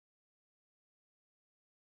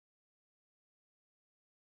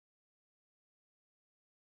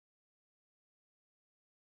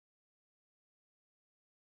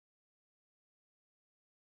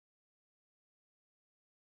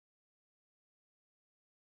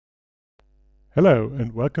Hello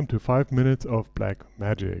and welcome to 5 minutes of black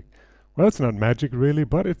magic. Well, it's not magic really,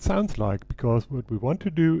 but it sounds like, because what we want to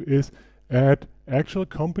do is add actual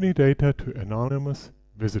company data to anonymous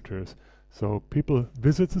visitors. So people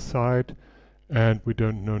visit the site and we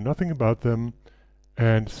don't know nothing about them,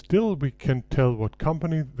 and still we can tell what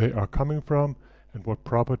company they are coming from and what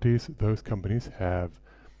properties those companies have.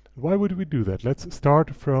 Why would we do that? Let's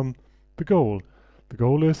start from the goal. The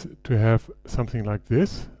goal is to have something like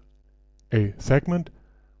this, a segment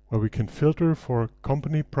where we can filter for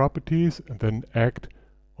company properties and then act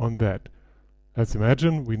on that. Let's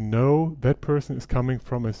imagine we know that person is coming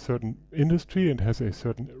from a certain industry and has a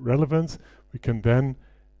certain relevance. We can then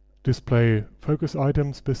display focus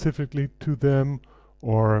items specifically to them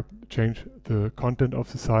or change the content of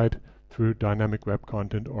the site through dynamic web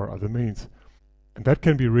content or other means. And that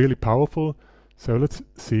can be really powerful, so let's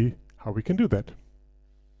see how we can do that.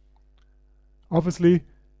 Obviously,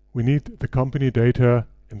 we need the company data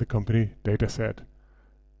in the company data set.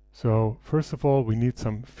 So first of all, we need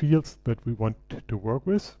some fields that we want to work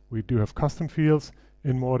with. We do have custom fields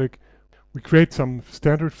in Mautic. We create some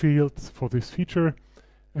standard fields for this feature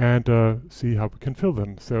and see how we can fill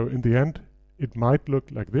them. So in the end, it might look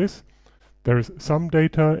like this. There is some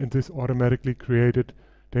data in this automatically created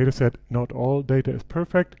data set. Not all data is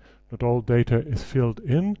perfect. Not all data is filled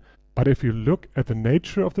in. But if you look at the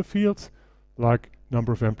nature of the fields, like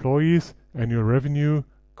number of employees, annual revenue,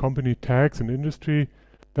 company tags and industry,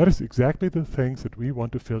 that is exactly the things that we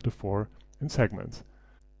want to filter for in segments.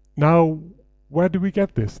 Now, where do we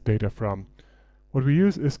get this data from? What we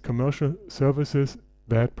use is commercial services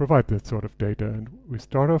that provide that sort of data, and we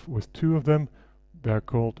start off with two of them. They're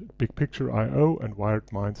called BigPicture.io and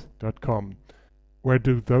WiredMinds.com. Where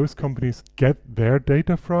do those companies get their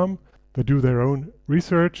data from? They do their own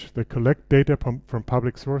research, they collect data from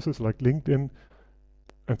public sources like LinkedIn,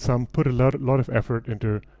 and some put a lot of effort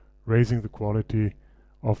into raising the quality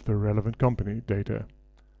of the relevant company data.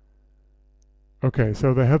 Okay,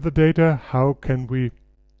 so they have the data. How can we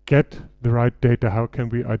get the right data? How can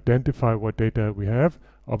we identify what data we have?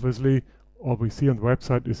 Obviously, all we see on the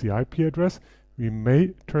website is the IP address. We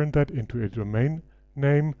may turn that into a domain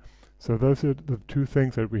name. So those are the two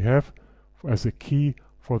things that we have as a key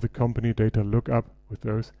for the company data lookup with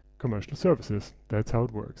those commercial services. That's how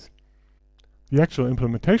it works. The actual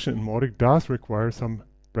implementation in Mautic does require some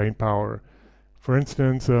brain power. For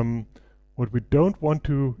instance, what we don't want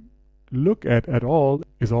to look at all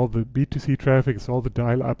is all the B2C traffic, is all the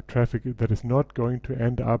dial-up traffic that is not going to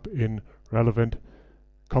end up in relevant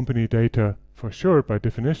company data for sure by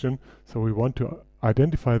definition. So we want to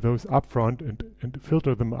identify those upfront and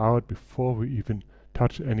filter them out before we even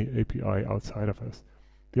touch any API outside of us.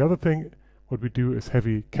 The other thing, what we do is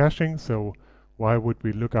heavy caching. So why would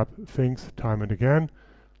we look up things time and again?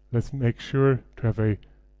 Let's make sure to have an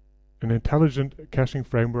intelligent caching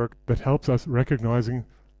framework that helps us recognizing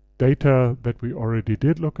data that we already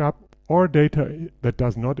did look up or data that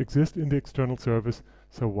does not exist in the external service.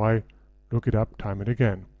 So why look it up time and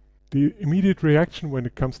again? The immediate reaction when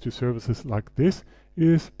it comes to services like this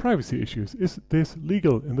is privacy issues. Is this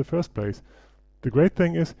legal in the first place? The great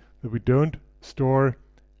thing is that we don't store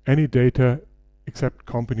any data except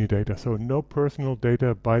company data, so no personal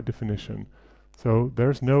data by definition. So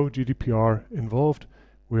there's no GDPR involved.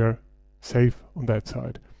 We're safe on that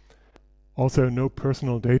side. Also, no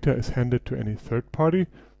personal data is handed to any third party.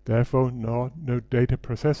 Therefore, no data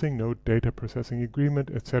processing, no data processing agreement,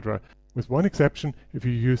 etc. With one exception, if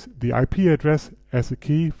you use the IP address as a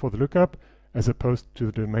key for the lookup as opposed to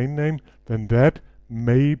the domain name, then that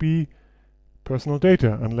may be personal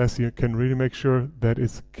data. Unless you can really make sure that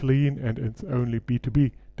it's clean and it's only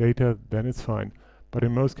B2B data, then it's fine. But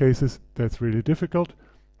in most cases, that's really difficult.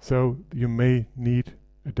 So you may need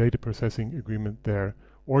a data processing agreement there,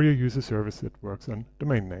 or you use a service that works on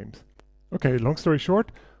domain names. Okay, long story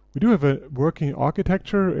short, we do have a working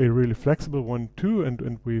architecture, a really flexible one too,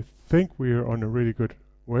 and we think we are on a really good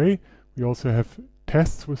way. We also have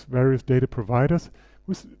tests with various data providers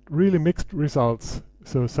with really mixed results.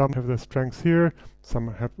 So some have their strengths here,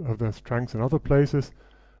 some have their strengths in other places.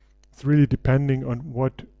 It's really depending on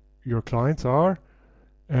what your clients are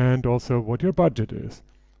and also what your budget is.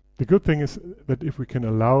 The good thing is that if we can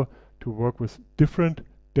allow to work with different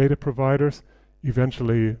data providers,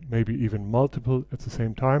 eventually maybe even multiple at the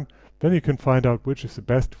same time, then you can find out which is the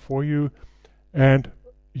best for you, and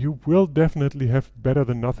you will definitely have better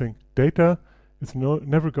than nothing data. It's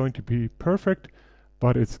never going to be perfect,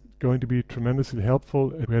 but it's going to be tremendously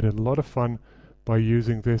helpful, and we had a lot of fun by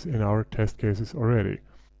using this in our test cases already.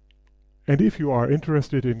 And if you are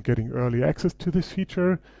interested in getting early access to this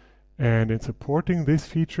feature and in supporting this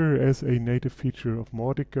feature as a native feature of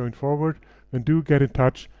Mautic going forward, then do get in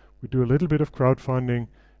touch. We do a little bit of crowdfunding,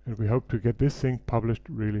 and we hope to get this thing published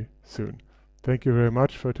really soon. Thank you very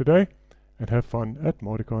much for today, and have fun at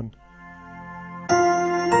MautiCon.